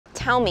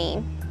tell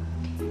me,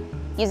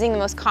 using the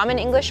most common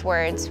English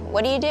words,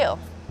 what do?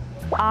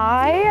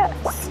 I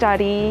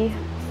study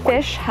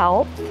fish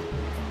health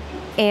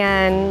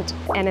and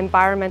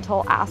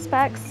environmental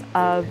aspects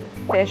of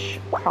fish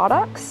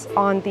products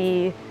on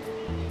the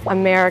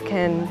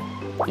American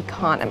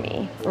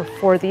economy, or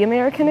for the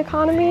American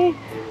economy.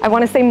 I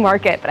want to say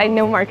market, but I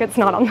know market's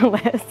not on the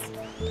list.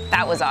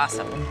 That was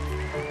awesome.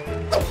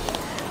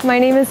 My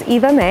name is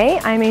Eva May.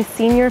 I'm a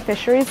senior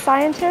fisheries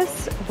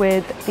scientist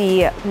with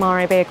the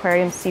Monterey Bay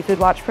Aquarium Seafood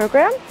Watch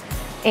program.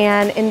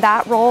 And in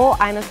that role,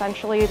 I'm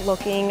essentially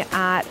looking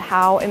at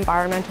how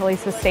environmentally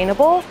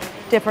sustainable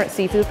different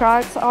seafood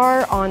products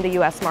are on the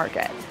US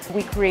market.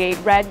 We create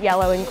red,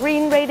 yellow, and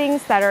green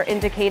ratings that are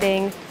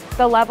indicating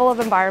the level of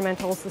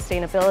environmental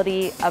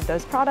sustainability of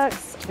those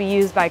products to be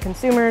used by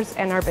consumers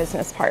and our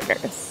business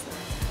partners.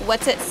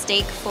 What's at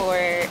stake for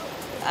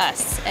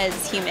us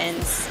as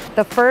humans?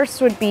 The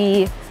first would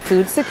be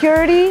food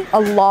security. A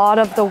lot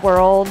of the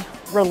world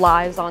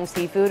relies on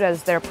seafood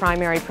as their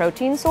primary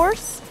protein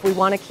source. If we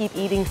want to keep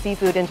eating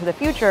seafood into the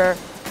future,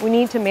 we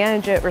need to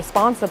manage it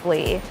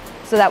responsibly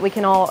so that we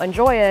can all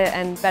enjoy it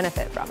and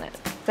benefit from it.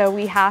 So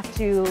we have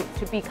to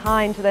be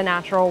kind to the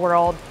natural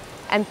world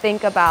and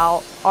think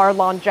about our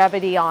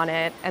longevity on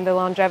it and the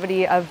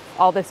longevity of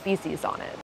all the species on it.